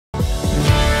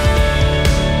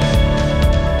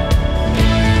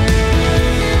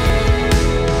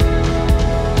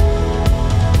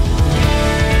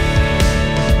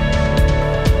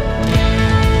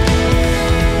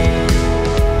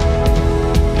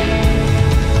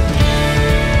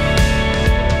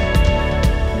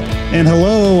And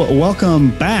hello,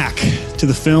 welcome back to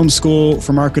the Film School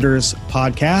for Marketers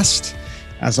podcast.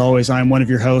 As always, I'm one of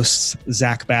your hosts,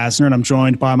 Zach Basner, and I'm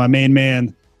joined by my main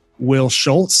man, Will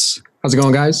Schultz. How's it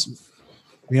going, guys?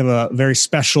 We have a very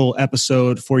special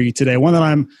episode for you today, one that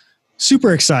I'm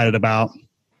super excited about.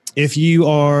 If you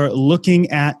are looking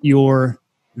at your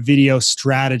video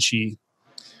strategy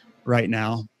right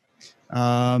now,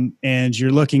 and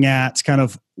you're looking at kind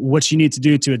of what you need to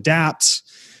do to adapt,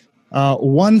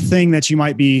 one thing that you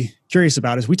might be curious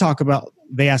about is we talk about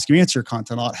they ask you answer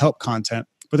content, a lot help content,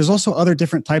 but there's also other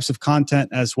different types of content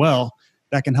as well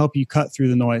that can help you cut through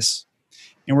the noise.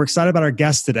 And we're excited about our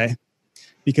guest today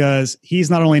because he's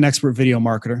not only an expert video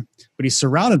marketer, but he's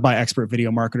surrounded by expert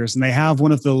video marketers, and they have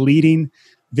one of the leading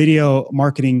video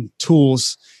marketing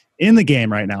tools in the game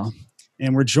right now.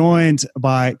 And we're joined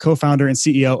by co-founder and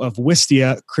CEO of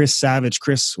Wistia, Chris Savage.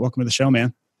 Chris, welcome to the show,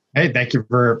 man. Hey, thank you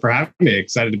for having me.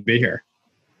 Excited to be here.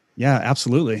 Yeah,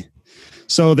 absolutely.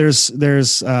 So there's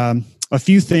a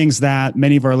few things that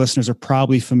many of our listeners are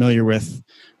probably familiar with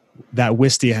that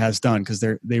Wistia has done because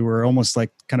they were almost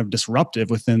like kind of disruptive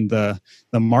within the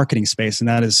marketing space, and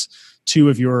that is two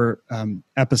of your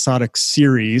episodic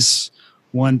series,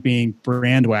 one being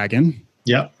Brandwagon,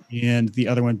 yep, and the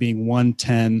other one being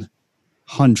 110-100.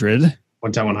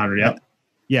 110-100, yep.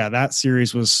 Yeah, that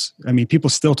series was, I mean, people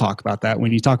still talk about that.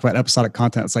 When you talk about episodic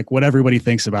content, it's like what everybody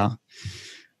thinks about.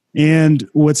 And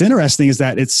what's interesting is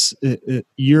that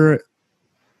you're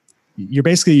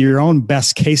basically your own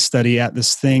best case study at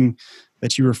this thing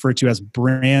that you refer to as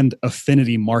brand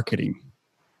affinity marketing.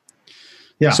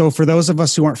 Yeah. So for those of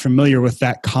us who aren't familiar with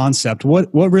that concept, what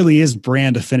really is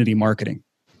brand affinity marketing?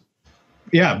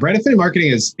 Yeah, brand affinity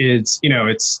marketing is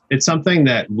it's something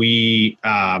that we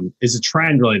is a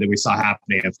trend really that we saw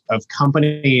happening of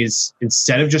companies,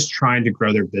 instead of just trying to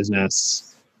grow their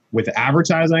business with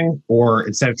advertising, or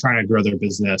instead of trying to grow their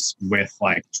business with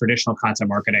like traditional content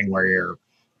marketing where you're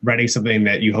writing something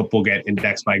that you hope will get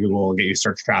indexed by Google and get you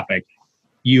search traffic,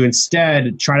 you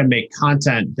instead try to make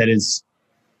content that is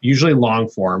usually long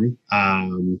form,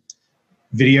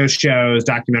 video shows,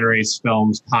 documentaries,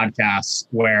 films, podcasts,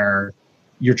 where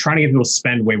you're trying to get people to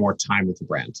spend way more time with the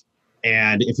brand.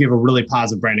 And if you have a really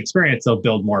positive brand experience, they'll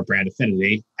build more brand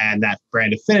affinity. And that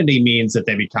brand affinity means that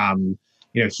they become,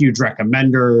 huge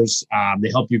recommenders. They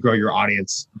help you grow your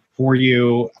audience for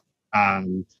you.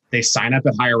 They sign up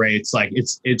at higher rates. Like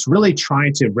it's really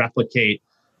trying to replicate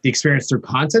the experience through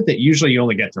content that usually you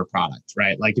only get through a product,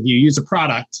 right? Like if you use a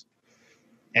product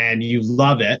and you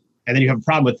love it, and then you have a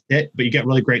problem with it, but you get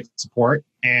really great support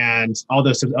and all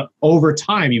those, over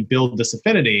time, you build this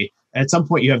affinity. And at some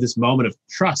point you have this moment of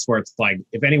trust where it's like,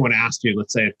 if anyone asked you,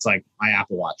 let's say it's like my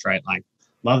Apple Watch, right? Like,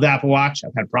 love the Apple Watch.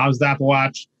 I've had problems with the Apple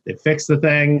Watch. They fixed the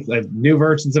thing. The new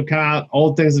versions have come out.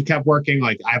 Old things have kept working.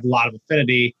 Like I have a lot of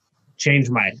affinity,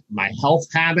 changed my health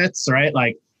habits, right?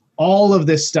 Like all of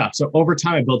this stuff. So over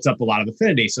time, it builds up a lot of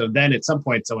affinity. So then at some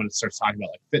point, someone starts talking about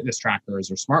like fitness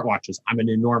trackers or smartwatches. I'm an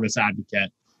enormous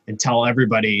advocate and tell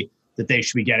everybody that they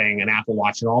should be getting an Apple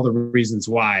Watch and all the reasons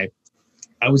why.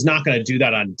 I was not going to do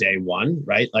that on day one,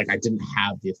 right? Like I didn't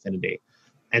have the affinity.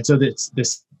 And so this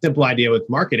simple idea with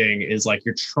marketing is like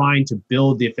you're trying to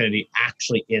build the affinity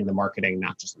actually in the marketing,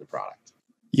 not just in the product.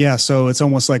 Yeah, so it's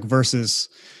almost like versus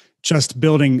just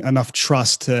building enough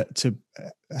trust to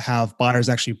have buyers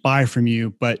actually buy from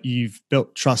you, but you've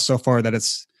built trust so far that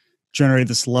it's generated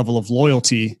this level of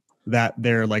loyalty that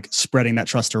they're like spreading that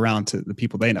trust around to the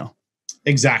people they know.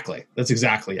 Exactly. That's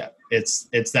exactly it. It's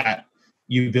that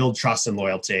you build trust and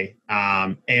loyalty.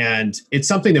 And it's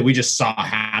something that we just saw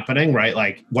happening, right?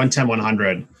 Like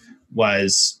 110-100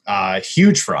 was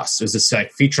huge for us. It was this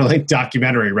like feature-length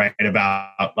documentary, right?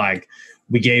 About like,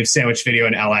 we gave Sandwich Video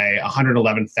in LA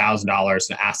 $111,000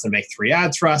 and asked them to make 3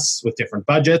 ads for us with different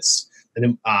budgets. And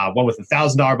then one with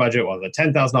 $1,000 budget, one with a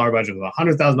 $10,000 budget, with a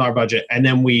 $100,000 budget. And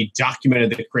then we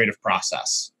documented the creative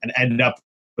process and ended up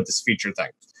with this feature thing.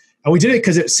 And we did it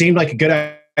because it seemed like a good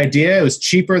idea. It was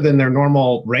cheaper than their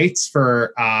normal rates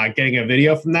for getting a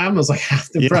video from them. It was like half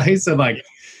the price. And like,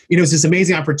 it was this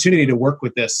amazing opportunity to work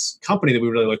with this company that we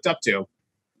really looked up to.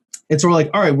 And so we're like,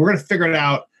 all right, we're going to figure it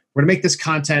out. We're going to make this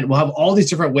content. We'll have all these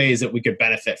different ways that we could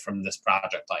benefit from this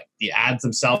project. Like the ads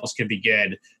themselves could be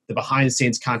good. The behind the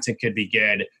scenes content could be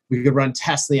good. We could run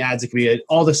tests in the ads. It could be good,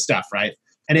 all this stuff, right?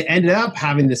 And it ended up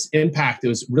having this impact that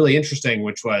was really interesting,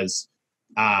 which was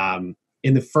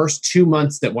in the first 2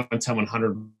 months that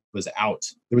 110-100 was out,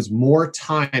 there was more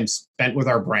time spent with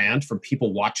our brand from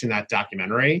people watching that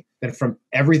documentary than from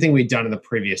everything we'd done in the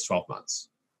previous 12 months.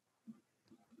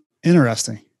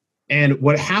 Interesting. And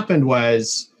what happened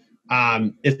was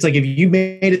It's like if you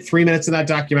made it 3 minutes in that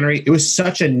documentary, it was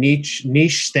such a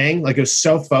niche thing. Like it was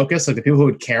so focused, like the people who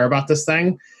would care about this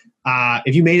thing.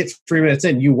 If you made it 3 minutes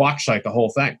in, you watched like the whole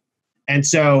thing. And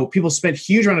so people spent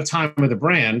huge amount of time with the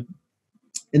brand.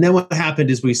 And then what happened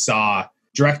is we saw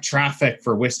direct traffic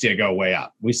for Wistia go way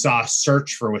up. We saw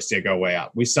search for Wistia go way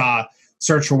up. We saw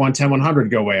search for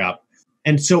 110-100 go way up.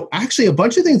 And so actually a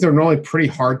bunch of things that are normally pretty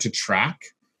hard to track,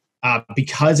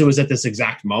 because it was at this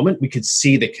exact moment, we could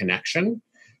see the connection.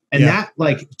 And that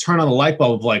like turned on the light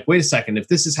bulb of like, wait a second, if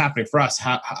this is happening for us,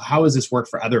 how does this work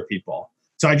for other people?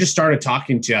 So I just started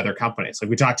talking to other companies.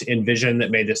 Like we talked to Envision that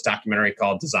made this documentary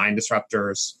called Design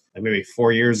Disruptors, like maybe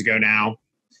 4 years ago now.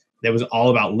 That was all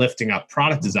about lifting up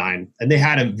product design. And they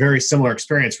had a very similar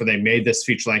experience where they made this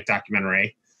feature-length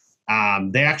documentary.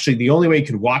 They actually, the only way you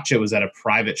could watch it was at a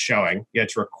private showing. You had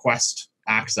to request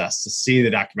access to see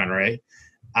the documentary.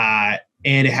 And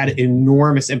it had an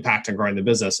enormous impact on growing the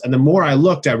business. And the more I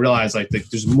looked, I realized like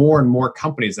there's more and more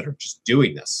companies that are just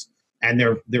doing this. And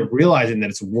they're realizing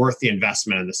that it's worth the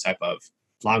investment in this type of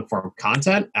long form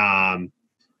content. And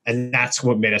that's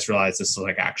what made us realize this is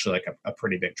like actually like a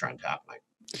pretty big trend happening.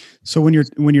 So when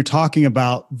you're talking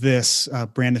about this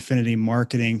brand affinity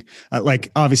marketing,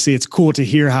 like obviously it's cool to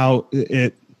hear how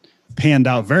it panned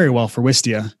out very well for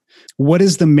Wistia. What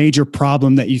is the major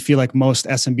problem that you feel like most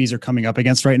SMBs are coming up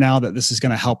against right now that this is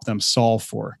going to help them solve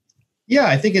for? Yeah,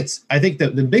 I think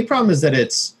the big problem is that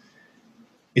it's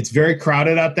very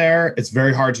crowded out there. It's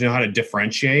very hard to know how to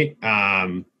differentiate.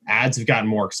 Ads have gotten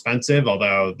more expensive,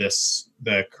 although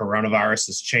the coronavirus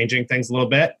is changing things a little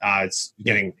bit. It's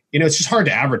getting, it's just hard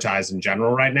to advertise in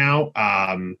general right now.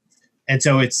 And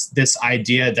so it's this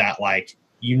idea that like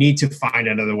you need to find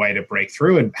another way to break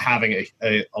through, and having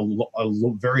a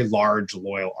very large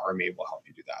loyal army will help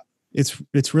you do that.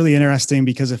 It's really interesting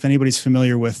because if anybody's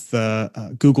familiar with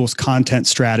Google's content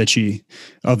strategy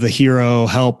of the hero,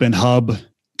 help, and hub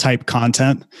type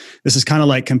content, this is kind of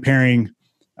like comparing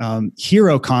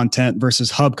hero content versus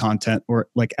hub content, or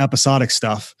like episodic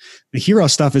stuff. The hero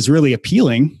stuff is really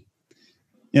appealing.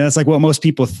 That's like what most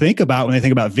people think about when they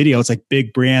think about video. It's like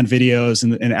big brand videos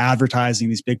and advertising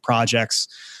these big projects.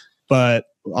 But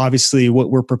obviously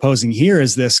what we're proposing here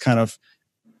is this kind of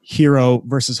hero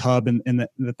versus hub, and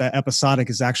that episodic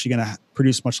is actually going to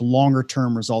produce much longer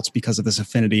term results because of this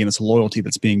affinity and this loyalty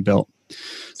that's being built.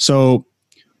 So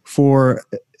for,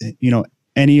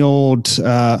 any old,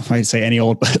 I'd say any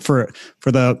old, but for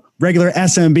the regular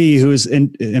SMB who is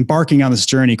embarking on this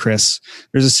journey, Chris,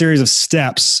 there's a series of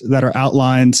steps that are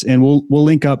outlined, and we'll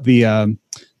link up the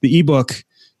ebook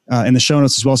in the show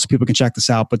notes as well, so people can check this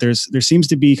out. But there seems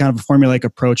to be kind of a formulaic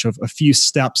approach of a few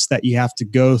steps that you have to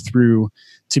go through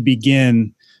to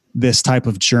begin this type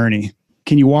of journey.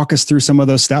 Can you walk us through some of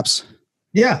those steps?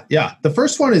 Yeah. The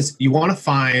first one is you want to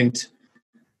find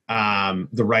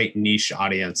the right niche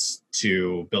audience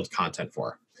to build content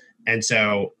for. And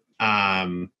so,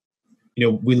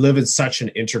 we live in such an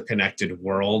interconnected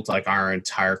world. Like our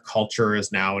entire culture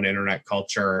is now an internet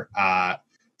culture,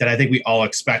 that I think we all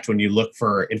expect when you look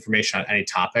for information on any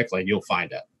topic, like you'll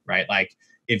find it, right? Like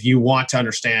if you want to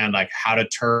understand like how to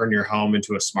turn your home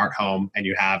into a smart home and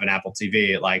you have an Apple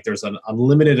TV, like there's an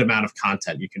unlimited amount of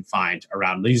content you can find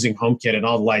around using HomeKit and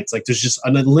all the lights. Like there's just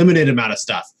an unlimited amount of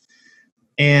stuff.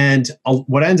 And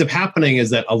what ends up happening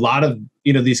is that a lot of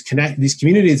these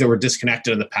communities that were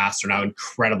disconnected in the past are now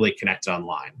incredibly connected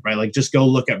online, right? Like just go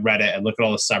look at Reddit and look at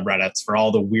all the subreddits for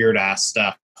all the weird ass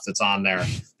stuff that's on there,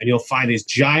 and you'll find these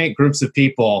giant groups of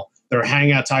people that are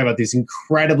hanging out talking about these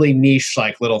incredibly niche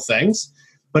like little things.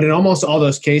 But in almost all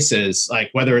those cases,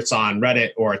 like whether it's on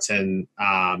Reddit or it's in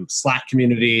Slack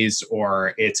communities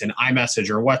or it's in iMessage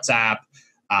or WhatsApp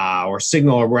or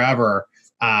Signal or wherever.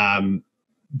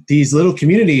 These little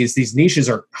communities, these niches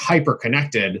are hyper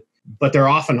connected, but they're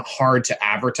often hard to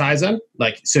advertise in.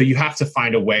 Like, so you have to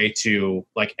find a way to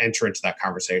like enter into that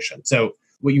conversation. So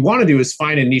what you want to do is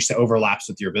find a niche that overlaps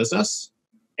with your business.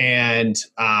 And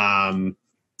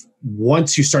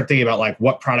once you start thinking about like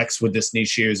what products would this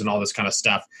niche use and all this kind of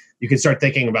stuff, you can start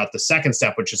thinking about the second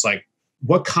step, which is like,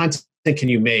 what content can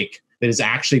you make that is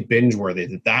actually binge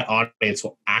worthy, that audience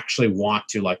will actually want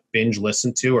to like binge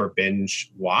listen to or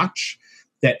binge watch?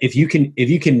 That if you can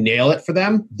nail it for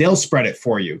them, they'll spread it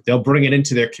for you. They'll bring it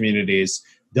into their communities.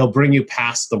 They'll bring you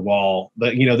past the wall.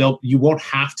 But you won't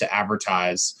have to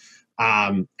advertise,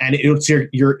 and it's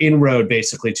your inroad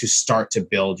basically to start to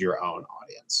build your own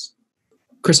audience.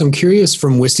 Chris, I'm curious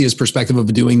from Wistia's perspective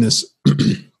of doing this,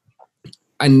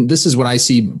 and this is what I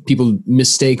see people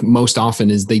mistake most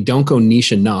often is they don't go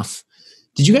niche enough,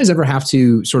 Did you guys ever have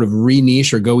to sort of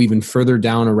re-niche or go even further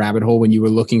down a rabbit hole when you were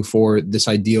looking for this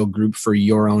ideal group for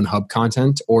your own hub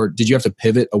content? Or did you have to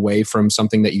pivot away from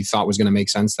something that you thought was going to make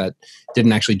sense that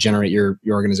didn't actually generate your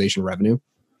organization revenue?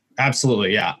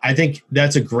 Absolutely. Yeah. I think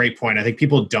that's a great point. I think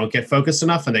people don't get focused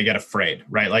enough and they get afraid,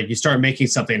 right? Like you start making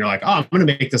something and you're like, oh, I'm going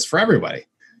to make this for everybody.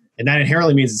 And that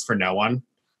inherently means it's for no one.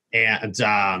 And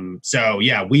so,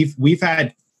 yeah, we've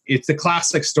had, it's the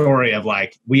classic story of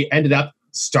like, we ended up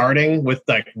starting with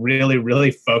like really,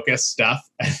 really focused stuff,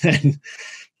 and then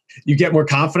you get more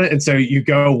confident. And so you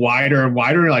go wider and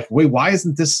wider. And you're like, wait, why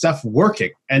isn't this stuff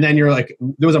working? And then you're like,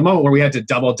 there was a moment where we had to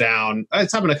double down.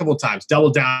 It's happened a couple of times, double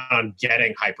down on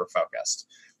getting hyper-focused.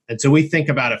 And so we think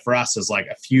about it for us as like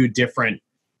a few different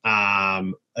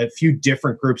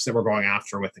groups that we're going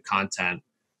after with the content.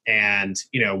 And,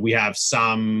 we have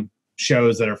some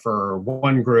shows that are for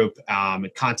one group,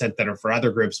 content that are for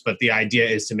other groups, but the idea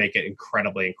is to make it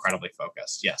incredibly, incredibly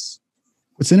focused. Yes.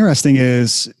 What's interesting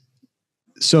is,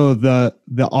 so the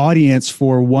audience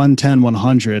for 110,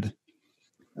 100,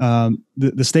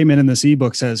 the statement in this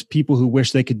ebook says people who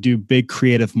wish they could do big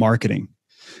creative marketing.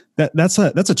 That's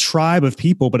a tribe of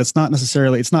people, but it's not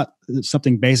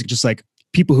something basic, just like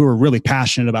people who are really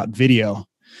passionate about video.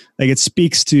 Like it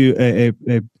speaks to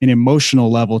an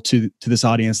emotional level to this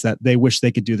audience that they wish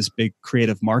they could do this big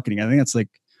creative marketing. I think that's like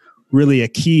really a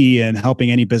key in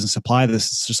helping any business apply this.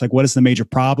 It's just like, what is the major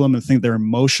problem and think they're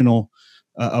emotional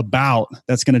about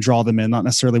that's going to draw them in, not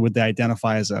necessarily would they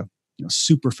identify as a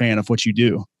super fan of what you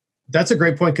do. That's a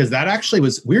great point, because that actually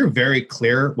we were very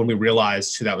clear when we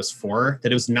realized who that was for,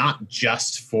 that it was not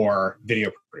just for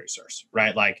video producers,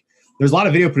 right? Like there's a lot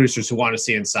of video producers who want to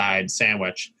see inside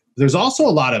Sandwich. There's also a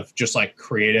lot of just like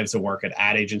creatives that work at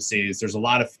ad agencies. There's a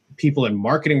lot of people in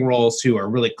marketing roles who are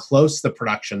really close to the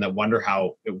production that wonder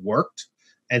how it worked.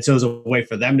 And so it's a way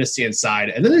for them to see inside.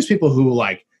 And then there's people who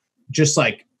just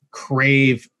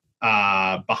crave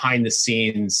behind the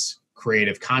scenes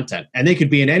creative content, and they could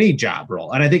be in any job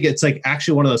role. And I think it's like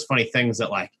actually one of those funny things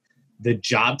that like the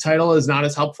job title is not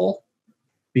as helpful,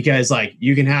 because like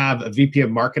you can have a VP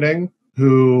of marketing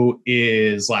who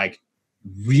is like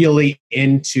really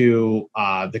into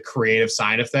the creative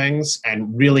side of things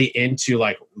and really into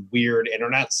like weird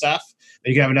internet stuff.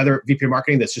 And you can have another VP of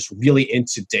marketing that's just really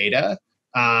into data.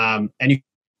 And you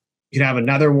can have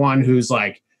another one who's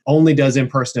like only does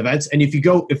in-person events. And if you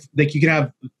can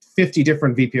have 50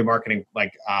 different VP of marketing,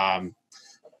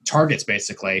 targets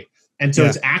basically. And so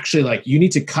It's actually like, you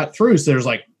need to cut through. So there's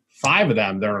like 5 of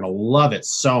them that are going to love it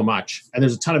so much. And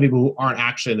there's a ton of people who aren't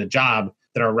actually in the job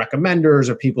that are recommenders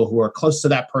or people who are close to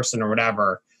that person or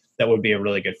whatever, that would be a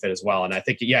really good fit as well. And I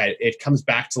think, it comes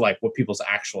back to like what people's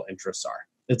actual interests are.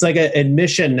 It's like an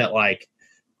admission that like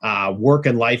work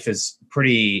and life is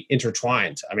pretty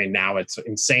intertwined. I mean, now it's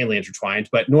insanely intertwined,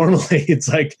 but normally it's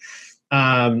like,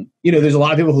 there's a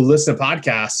lot of people who listen to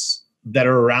podcasts that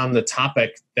are around the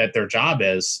topic that their job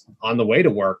is on the way to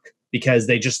work, because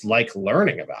they just like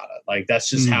learning about it. Like that's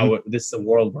just this is the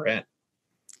world we're in.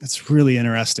 It's really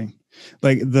interesting.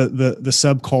 Like the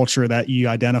subculture that you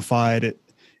identified,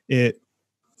 it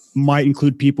might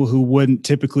include people who wouldn't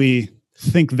typically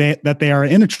think that they are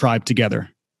in a tribe together,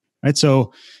 right?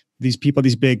 So these people,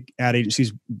 these big ad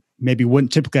agencies maybe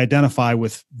wouldn't typically identify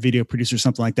with video producers,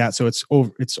 something like that. So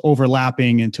it's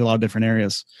overlapping into a lot of different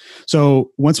areas.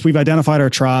 So once we've identified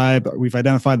our tribe, we've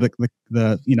identified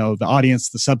the audience,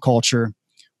 the subculture,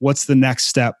 what's the next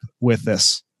step with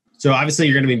this? So obviously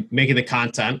you're going to be making the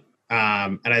content.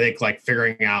 And I think like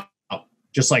figuring out,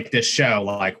 just like this show,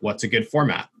 like what's a good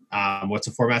format? What's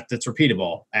a format that's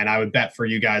repeatable? And I would bet for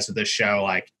you guys with this show,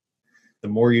 like the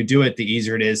more you do it, the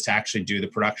easier it is to actually do the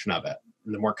production of it.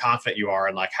 And the more confident you are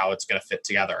in like how it's going to fit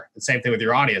together. The same thing with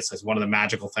your audience. Is one of the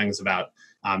magical things about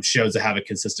shows that have a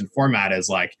consistent format is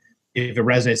like, if it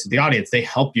resonates with the audience, they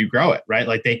help you grow it, right?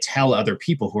 Like they tell other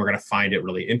people who are going to find it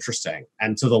really interesting.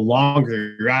 And so the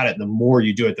longer you're at it, the more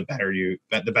you do it, the better you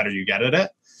get at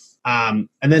it. And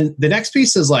then the next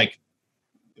piece is like,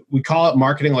 we call it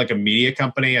marketing like a media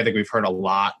company. I think we've heard a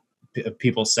lot of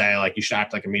people say like, you should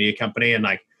act like a media company. And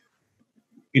like,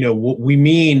 what we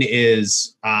mean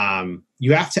is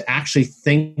you have to actually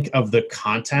think of the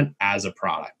content as a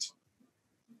product.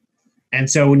 And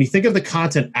so when you think of the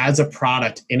content as a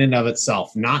product in and of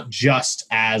itself, not just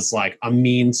as like a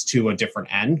means to a different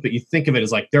end, but you think of it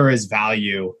as like, there is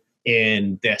value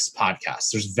in this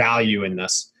podcast. There's value in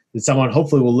this. And someone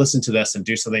hopefully will listen to this and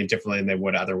do something differently than they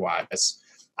would otherwise.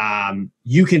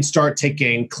 You can start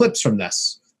taking clips from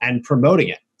this and promoting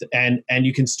it. And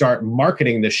you can start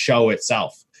marketing the show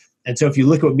itself. And so if you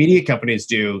look at what media companies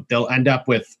do, they'll end up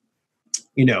with,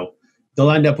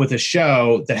 they'll end up with a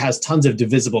show that has tons of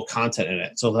divisible content in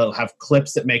it. So they'll have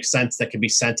clips that make sense that can be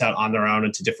sent out on their own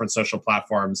into different social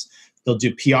platforms. They'll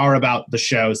do PR about the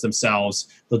shows themselves.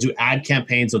 They'll do ad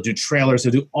campaigns. They'll do trailers.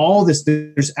 They'll do all this.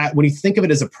 When you think of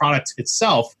it as a product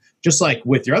itself, just like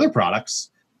with your other products,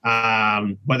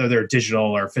 whether they're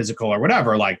digital or physical or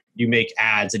whatever, like you make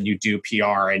ads and you do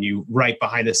PR and you write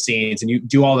behind the scenes and you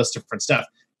do all this different stuff.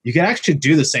 You can actually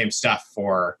do the same stuff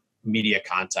for media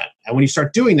content. And when you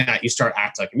start doing that, you start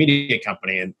acting like a media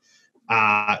company. And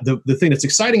the thing that's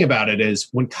exciting about it is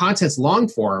when content's long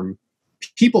form,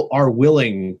 people are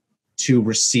willing to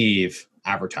receive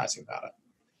advertising about it.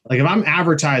 Like if I'm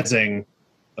advertising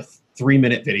a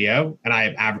 3-minute video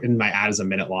and my ad is a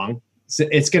minute long,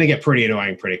 it's going to get pretty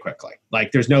annoying pretty quickly.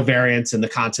 Like there's no variance in the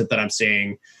content that I'm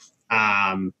seeing.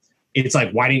 It's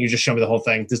like, why didn't you just show me the whole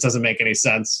thing? This doesn't make any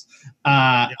sense.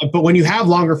 But when you have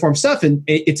longer form stuff, and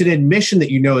it's an admission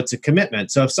that it's a commitment.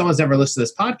 So if someone's never listened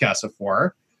to this podcast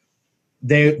before,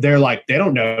 they're like, they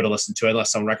don't know to listen to it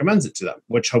unless someone recommends it to them,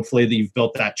 which hopefully you've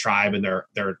built that tribe and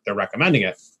they're recommending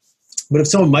it. But if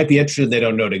someone might be interested, they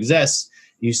don't know it exists,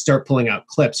 you start pulling out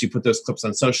clips, you put those clips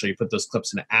on social, you put those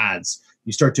clips into ads,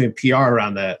 you start doing PR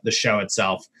around the show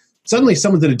itself. Suddenly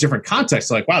someone's in a different context.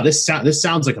 They're like, wow, this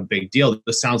sounds like a big deal.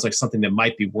 This sounds like something that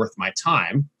might be worth my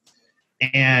time.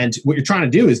 And what you're trying to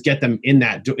do is get them in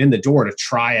the door to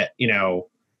try it,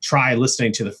 try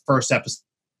listening to the first episode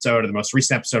or the most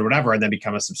recent episode or whatever, and then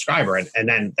become a subscriber. And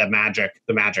then the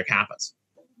magic happens.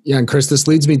 Yeah. And Chris, this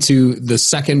leads me to the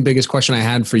second biggest question I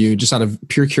had for you, just out of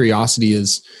pure curiosity,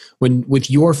 is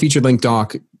with your featured link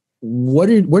doc, where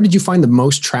did you find the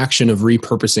most traction of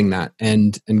repurposing that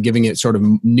and giving it sort of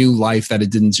new life that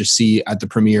it didn't just see at the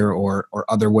premiere or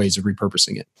other ways of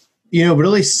repurposing it?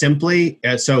 Really simply.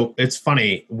 So it's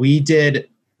funny. We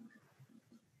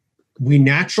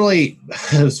naturally,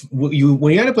 when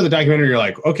you end up with a documentary, you're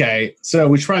like, okay, so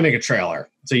we try to make a trailer.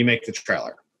 So you make the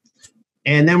trailer.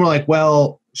 And then we're like,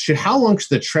 well, how long should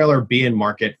the trailer be in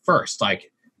market first?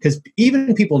 Like, because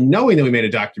even people knowing that we made a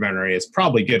documentary is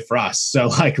probably good for us. So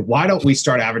like, why don't we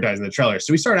start advertising the trailer?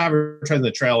 So we started advertising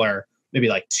the trailer maybe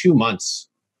like 2 months,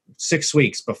 6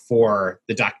 weeks before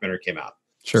the documentary came out.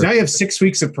 Sure. So now you have 6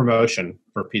 weeks of promotion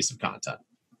for a piece of content.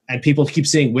 And people keep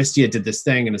saying Wistia did this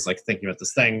thing and it's like thinking about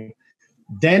this thing.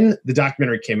 Then the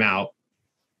documentary came out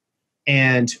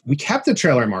and we kept the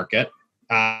trailer market.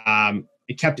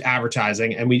 It kept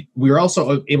advertising, and we were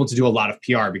also able to do a lot of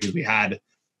PR because we had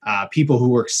people who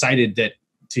were excited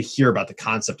to hear about the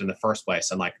concept in the first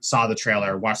place and like saw the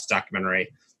trailer, watched the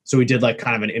documentary. So we did like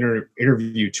kind of an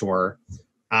interview tour.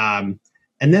 And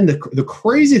then the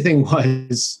crazy thing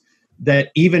was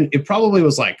that it probably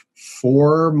was like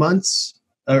 4 months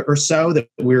or so that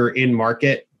we were in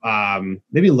market,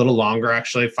 maybe a little longer,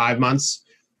 actually 5 months,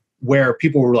 where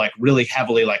people were like really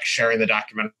heavily like sharing the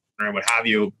documentary and what have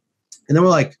you. And then we're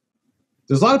like,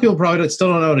 there's a lot of people probably still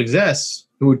don't know it exists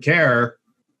who would care.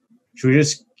 Should we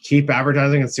just keep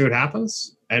advertising and see what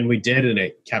happens? And we did, and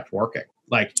it kept working.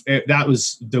 Like that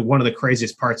was one of the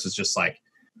craziest parts is just like,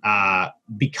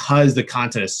 because the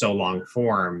content is so long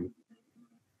form,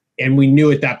 and we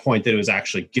knew at that point that it was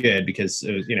actually good because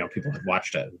it was, people had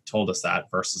watched it and told us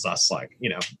that versus us like,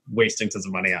 wasting tons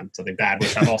of money on something bad,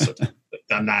 which I've also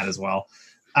done that as well.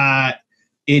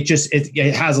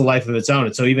 It has a life of its own.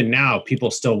 And so even now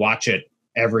people still watch it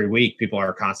every week. People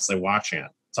are constantly watching it.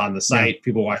 It's on the site. Yeah.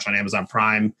 People watch on Amazon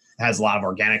Prime. It has a lot of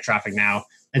organic traffic now.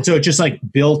 And so it just like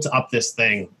built up this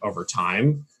thing over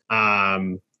time.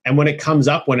 And when it comes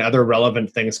up, when other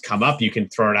relevant things come up, you can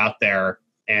throw it out there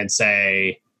and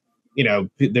say,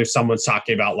 there's someone's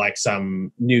talking about like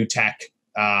some new tech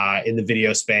in the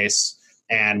video space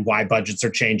and why budgets are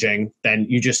changing, then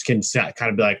you just can kind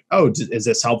of be like, oh, is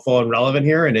this helpful and relevant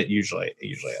here? And it usually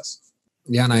is.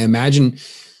 Yeah. And I imagine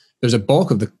there's a bulk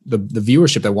of the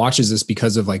viewership that watches this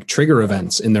because of like trigger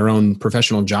events in their own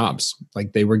professional jobs.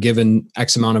 Like they were given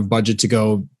X amount of budget to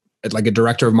go at like a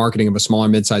director of marketing of a smaller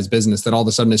mid-sized business that all of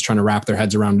a sudden is trying to wrap their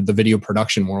heads around the video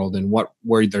production world and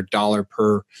where their dollar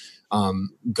per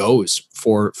goes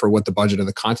for what the budget of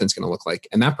the content's going to look like.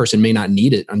 And that person may not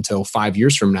need it until 5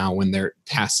 years from now when they're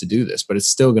tasked to do this, but it's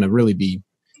still going to really be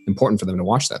important for them to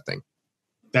watch that thing.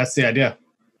 That's the idea.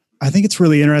 I think it's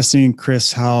really interesting,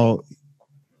 Chris, how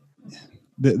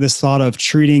this thought of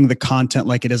treating the content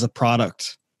like it is a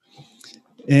product.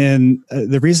 And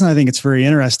the reason I think it's very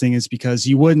interesting is because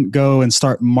you wouldn't go and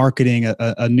start marketing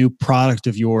a new product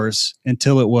of yours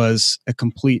until it was a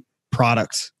complete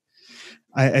product.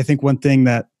 I think one thing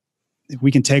that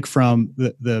we can take from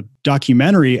the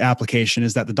documentary application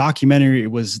is that the documentary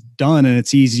was done and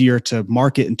it's easier to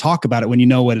market and talk about it when you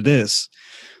know what it is.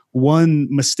 one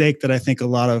mistake that I think a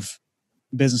lot of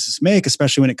businesses make,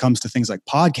 especially when it comes to things like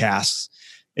podcasts,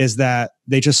 is that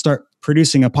they just start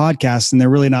producing a podcast and they're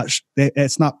really not,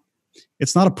 it's not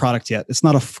a product yet. It's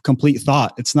not a complete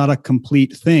thought. It's not a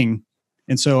complete thing.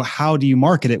 And so how do you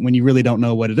market it when you really don't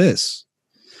know what it is?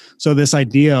 So this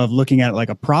idea of looking at it like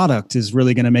a product is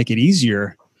really going to make it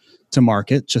easier to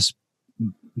market, just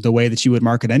the way that you would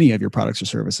market any of your products or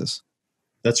services.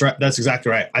 That's right. That's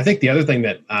exactly right. I think the other thing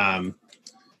that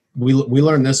we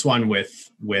learned this one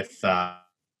with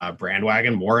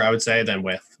Brandwagon more, I would say, than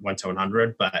with 1 to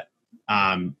 100, but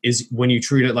is when you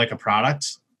treat it like a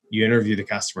product, you interview the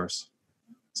customers.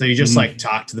 So you just like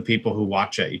talk to the people who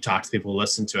watch it. You talk to people who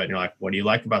listen to it, and you're like, what do you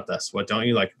like about this? What don't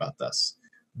you like about this?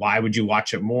 Why would you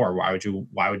watch it more? Why would you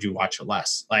watch it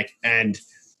less? Like, and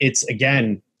it's,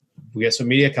 again, I guess what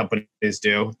media companies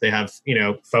do, they have,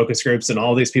 focus groups and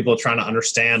all these people trying to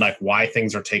understand like why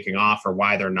things are taking off or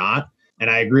why they're not. And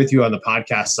I agree with you on the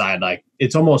podcast side. Like,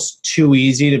 it's almost too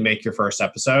easy to make your first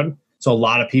episode. So a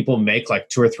lot of people make like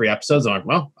 2 or 3 episodes. And I'm like,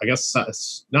 well, I guess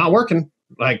it's not working,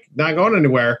 like not going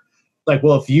anywhere. Like,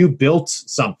 well, if you built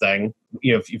something,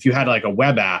 if you had like a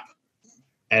web app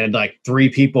and like 3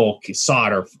 people saw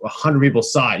it or 100 people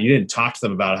saw it, you didn't talk to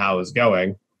them about how it was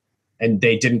going and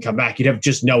they didn't come back, you'd have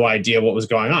just no idea what was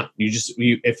going on.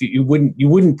 You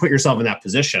wouldn't put yourself in that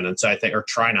position. And so I think, or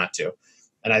try not to.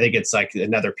 And I think it's like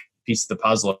another piece of the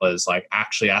puzzle is like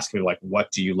actually asking me like, what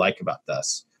do you like about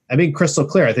this? I mean, crystal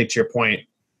clear. I think to your point,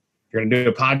 you're going to do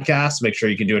a podcast, make sure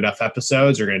you can do enough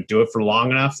episodes. You're going to do it for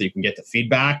long enough that you can get the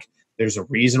feedback. There's a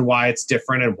reason why it's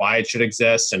different and why it should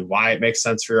exist and why it makes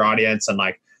sense for your audience. And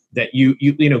like that you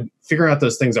figuring out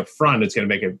those things up front is going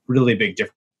to make a really big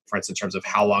difference in terms of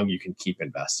how long you can keep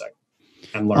investing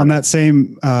and learning. On that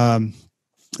same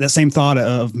thought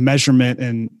of measurement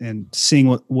and seeing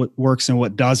what works and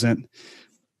what doesn't,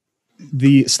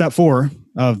 the step 4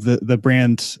 of the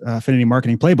brand Affinity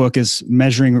Marketing Playbook is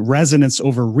measuring resonance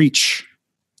over reach,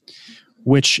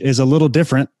 which is a little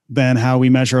different than how we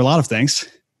measure a lot of things,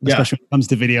 especially when it comes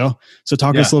to video. So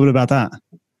talk to us a little bit about that.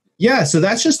 Yeah. So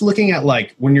that's just looking at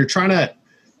like when you're trying to,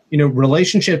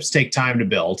 relationships take time to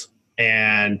build.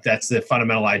 And that's the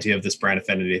fundamental idea of this brand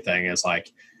affinity thing is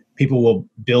like people will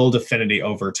build affinity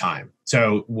over time.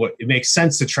 So it makes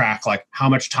sense to track like how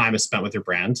much time is spent with your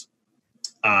brand.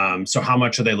 So how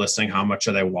much are they listening? How much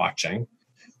are they watching?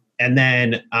 And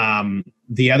then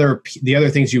the other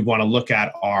things you want to look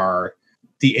at are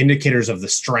the indicators of the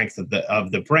strength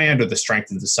of the brand or the strength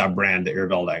of the sub brand that you're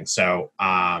building. So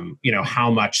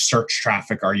how much search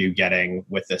traffic are you getting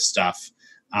with this stuff?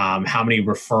 How many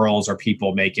referrals are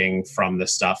people making from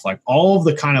this stuff? Like all of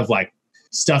the kind of like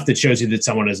stuff that shows you that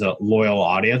someone is a loyal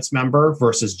audience member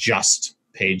versus just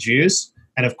page views.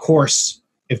 And of course,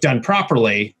 if done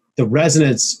properly, the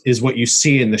resonance is what you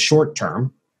see in the short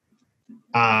term.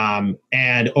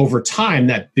 And over time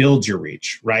that builds your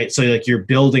reach, right? So like you're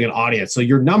building an audience. So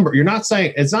your number, you're not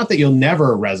saying, it's not that you'll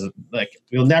never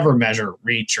you'll never measure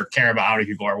reach or care about how many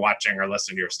people are watching or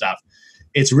listening to your stuff.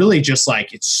 It's really just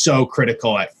like, it's so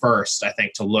critical at first, I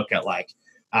think, to look at like,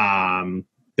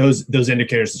 those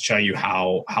indicators to show you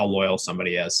how loyal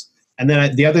somebody is. And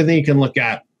then the other thing you can look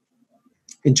at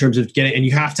in terms of getting, and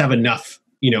you have to have enough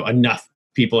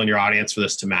people in your audience for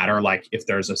this to matter. Like if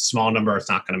there's a small number, it's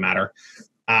not going to matter.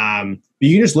 But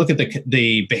you can just look at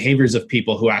the behaviors of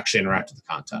people who actually interact with the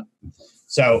content.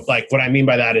 So like what I mean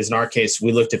by that is in our case,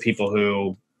 we looked at people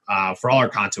who, for all our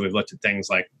content, we've looked at things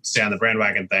like stay on the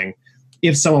Brandwagon thing.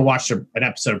 If someone watched an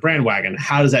episode of Brandwagon,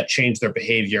 how does that change their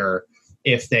behavior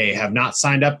if they have not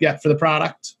signed up yet for the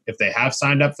product, if they have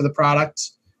signed up for the product,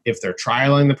 if they're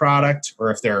trialing the product, or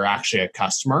if they're actually a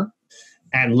customer?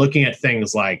 And looking at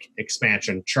things like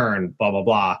expansion, churn, blah, blah,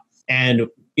 blah. And,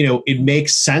 it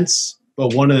makes sense.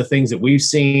 But one of the things that we've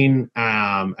seen,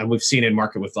 and we've seen in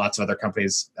market with lots of other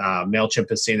companies,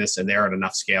 MailChimp has seen this and they're at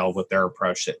enough scale with their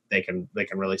approach that they can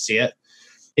really see it,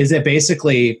 is that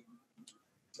basically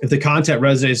if the content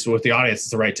resonates with the audience,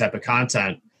 it's the right type of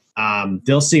content,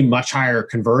 they'll see much higher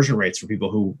conversion rates for people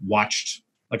who watched.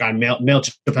 Like on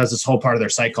MailChimp has this whole part of their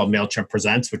site called MailChimp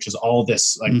Presents, which is all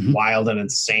this like wild and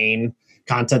insane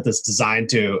content that's designed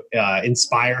to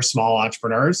inspire small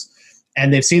entrepreneurs.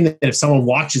 And they've seen that if someone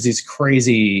watches these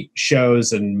crazy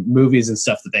shows and movies and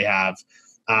stuff that they have,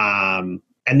 and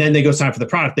then they go sign up for the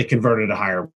product, they convert at a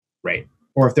higher rate.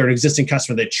 Or if they're an existing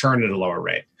customer, they churn at a lower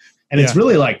rate. And it's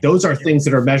really like, those are things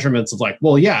that are measurements of like,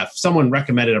 well, yeah, if someone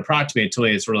recommended a product to me and told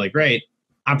me it's really great,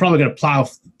 I'm probably going to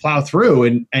plow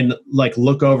through and like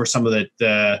look over some of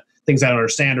the things I don't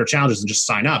understand or challenges and just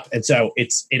sign up. And so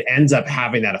it ends up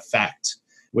having that effect,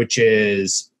 which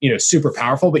is, super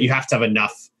powerful, but you have to have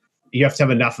enough you have to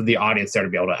have enough of the audience there to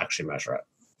be able to actually measure it.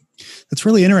 That's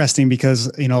really interesting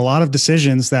because, a lot of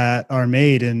decisions that are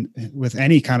made with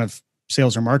any kind of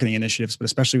sales or marketing initiatives, but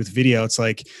especially with video, it's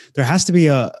like there has to be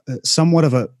a somewhat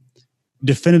of a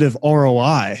definitive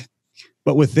ROI.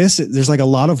 But with this, there's like a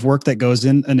lot of work that goes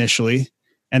in initially,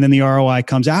 and then the ROI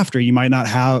comes after. You might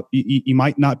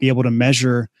not be able to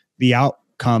measure the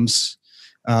outcomes,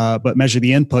 but measure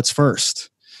the inputs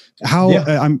first.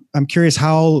 I'm curious,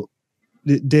 how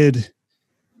did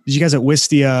you guys at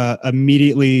Wistia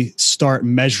immediately start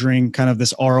measuring kind of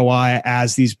this ROI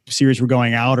as these series were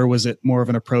going out, or was it more of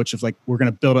an approach of like, we're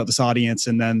going to build up this audience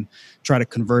and then try to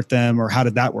convert them, or how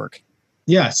did that work?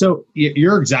 Yeah, so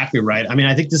you're exactly right. I mean,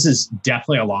 I think this is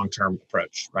definitely a long-term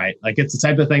approach, right? Like, it's the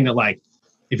type of thing that, like,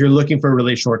 if you're looking for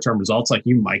really short-term results, like,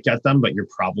 you might get them, but you're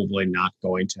probably not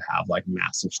going to have like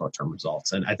massive short-term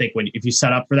results. And I think if you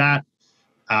set up for that,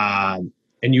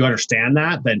 and you understand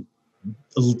that, then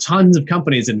tons of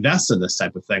companies invest in this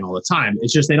type of thing all the time.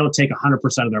 It's just they don't take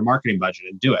 100% of their marketing budget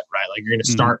and do it, right? Like, you're going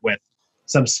to start with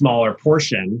some smaller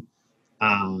portion,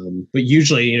 but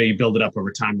usually, you build it up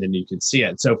over time, then you can see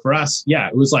it. So for us,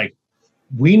 it was like,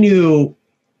 we knew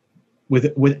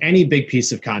with any big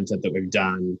piece of content that we've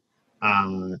done,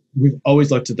 we've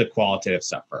always looked at the qualitative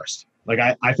stuff first. Like,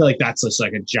 I feel like that's just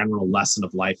like a general lesson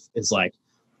of life, is like,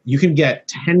 you can get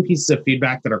 10 pieces of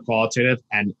feedback that are qualitative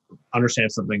and understand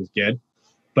if something's good.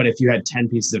 But if you had 10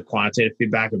 pieces of quantitative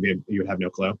feedback, you would have no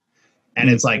clue. And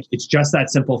it's like, it's just that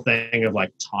simple thing of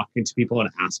like talking to people and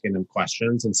asking them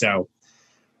questions. And so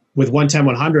with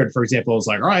 110-100, for example, it's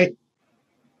like, all right,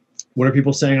 what are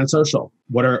people saying on social?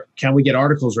 Can we get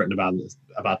articles written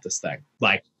about this thing?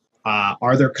 Like,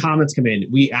 are there comments coming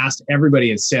in? We asked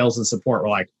everybody in sales and support. We're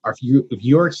like, if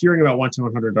you're hearing about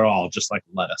 110-100 at all, just like,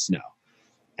 let us know.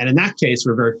 And in that case,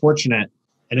 we're very fortunate,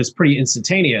 and it's pretty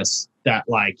instantaneous that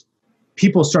like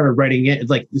people started writing it,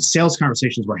 like the sales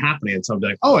conversations were happening. And so I'd be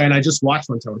like, oh, and I just watched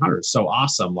 110-100. It's so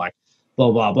awesome. Like,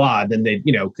 blah, blah, blah. Then they,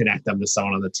 connect them to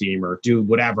someone on the team or do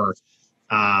whatever.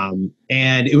 And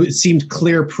it seemed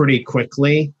clear pretty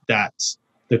quickly that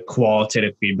the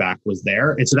qualitative feedback was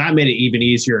there. And so that made it even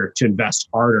easier to invest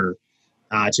harder,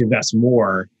 to invest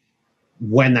more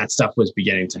when that stuff was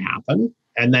beginning to happen.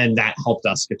 And then that helped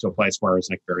us get to a place where it was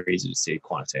like very easy to see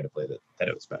quantitatively that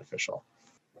it was beneficial.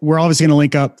 We're obviously going to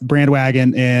link up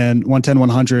Brandwagon and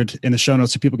 110-100 in the show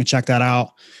notes so people can check that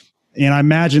out. And I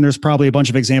imagine there's probably a bunch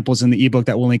of examples in the ebook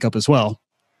that we'll link up as well.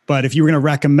 But if you were going to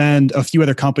recommend a few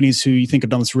other companies who you think have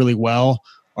done this really well,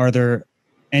 are there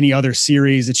any other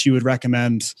series that you would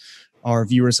recommend our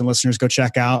viewers and listeners go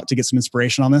check out to get some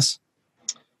inspiration on this?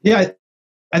 Yeah,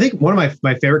 I think one of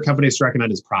my favorite companies to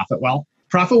recommend is ProfitWell.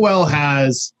 ProfitWell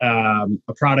has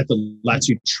a product that lets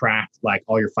you track like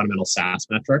all your fundamental SaaS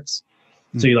metrics.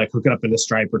 So you like hook it up into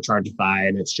Stripe or Chargeify,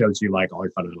 and it shows you like all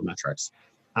your fundamental metrics.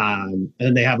 And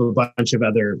then they have a bunch of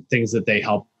other things that they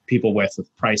help people with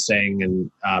pricing and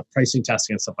pricing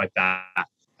testing and stuff like that.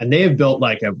 And they have built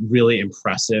like a really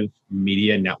impressive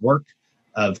media network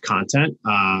of content,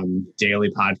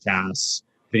 daily podcasts,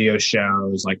 video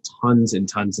shows, like tons and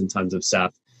tons and tons of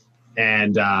stuff.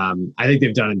 And I think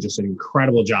they've done just an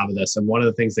incredible job of this. And one of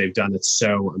the things they've done that's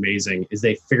so amazing is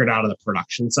they figured out on the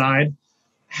production side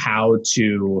how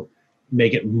to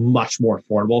make it much more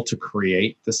affordable to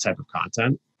create this type of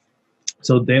content.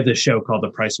 So they have this show called The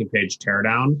Pricing Page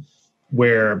Teardown,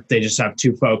 where they just have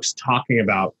two folks talking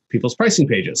about people's pricing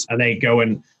pages. And they go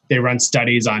and they run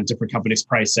studies on different companies'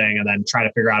 pricing and then try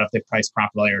to figure out if they price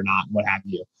properly or not, what have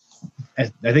you. I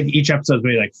think each episode is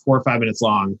maybe like 4 or 5 minutes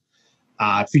long.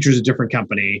 Features a different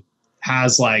company,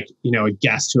 has like, a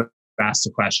guest who asked a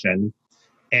question,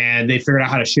 and they figured out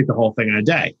how to shoot the whole thing in a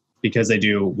day because they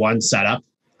do one setup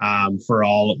for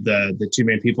all of the two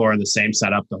main people are in the same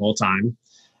setup the whole time.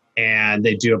 And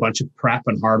they do a bunch of prep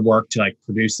and hard work to like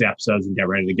produce the episodes and get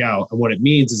ready to go. And what it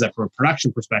means is that from a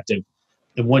production perspective,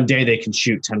 in one day they can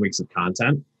shoot 10 weeks of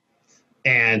content.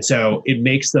 And so it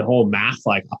makes the whole math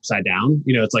like upside down.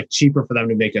 It's like cheaper for them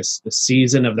to make a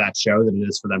season of that show than it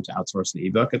is for them to outsource an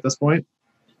ebook at this point.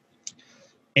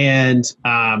 And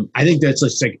I think that's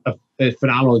just like a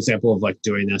phenomenal example of like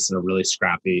doing this in a really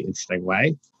scrappy, interesting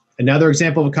way. Another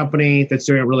example of a company that's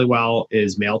doing it really well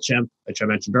is MailChimp, which I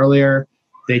mentioned earlier.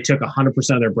 They took 100%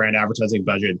 of their brand advertising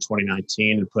budget in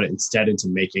 2019 and put it instead into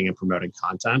making and promoting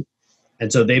content.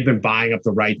 And so they've been buying up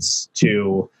the rights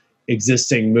to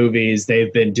existing movies.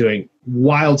 They've been doing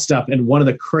wild stuff. And one of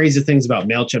the crazy things about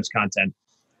MailChimp's content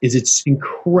is it's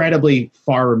incredibly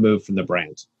far removed from the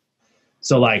brand.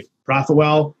 So like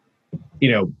ProfitWell,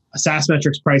 SaaS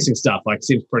metrics pricing stuff like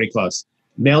seems pretty close.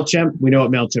 MailChimp, we know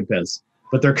what MailChimp is,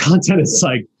 but their content is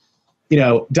like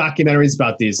documentaries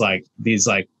about these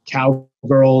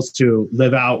cowgirls who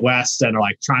live out west and are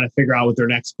like trying to figure out what their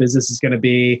next business is going to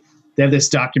be. They have this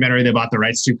documentary they bought the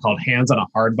rights to called Hands on a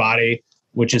Hard Body,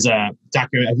 which is a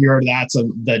documentary. Have you heard of that?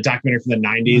 So the documentary from the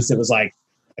 90s, it was like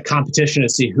a competition to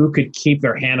see who could keep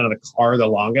their hand on a car the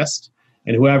longest.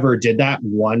 And whoever did that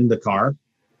won the car.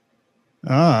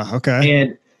 Ah, okay.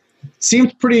 And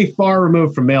seems pretty far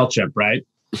removed from MailChimp, right?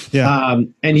 Yeah.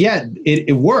 And yet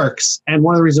it works. And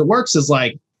one of the reasons it works is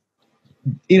like,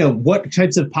 what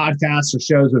types of podcasts or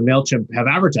shows would MailChimp have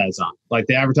advertised on? Like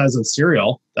they advertise on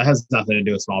cereal. That has nothing to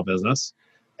do with small business.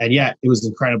 And yet it was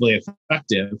incredibly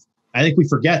effective. I think we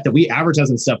forget that we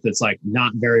advertise on stuff that's like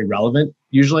not very relevant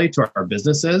usually to our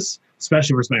businesses,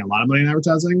 especially if we're spending a lot of money on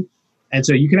advertising. And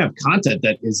so you can have content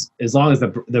that is, as long as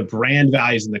the brand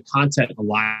values and the content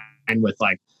align with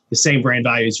like the same brand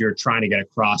values you're trying to get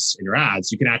across in your ads,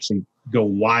 you can actually go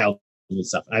wild with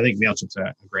stuff. And I think MailChimp's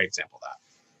a great example of that.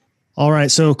 All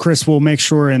right. So Chris, we'll make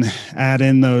sure and add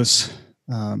in those,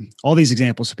 all these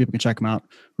examples so people can check them out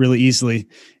really easily.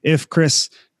 If Chris,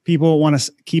 people want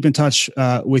to keep in touch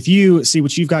with you, see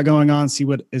what you've got going on, see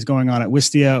what is going on at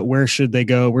Wistia, where should they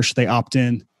go? Where should they opt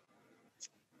in?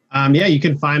 You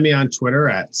can find me on Twitter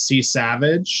at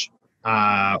csavage,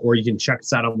 or you can check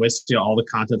us out on Wistia. All the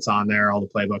content's on there, all the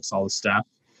playbooks, all the stuff.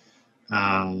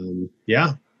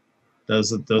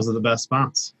 Those are the best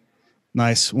spots.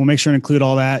 Nice. We'll make sure to include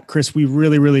all that. Chris, we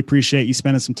really, really appreciate you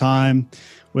spending some time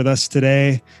with us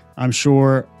today. I'm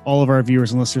sure all of our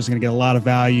viewers and listeners are going to get a lot of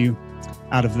value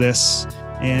out of this.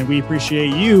 And we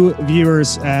appreciate you,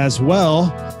 viewers, as well.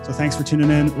 So thanks for tuning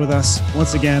in with us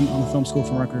once again on the Film School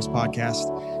for Marketers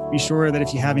podcast. Be sure that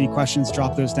if you have any questions,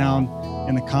 drop those down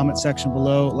in the comment section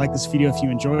below. Like this video if you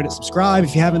enjoyed it. Subscribe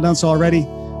if you haven't done so already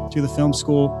to the Film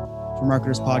School for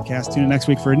Marketers podcast. Tune in next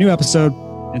week for a new episode.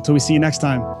 Until we see you next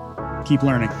time, keep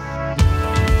learning.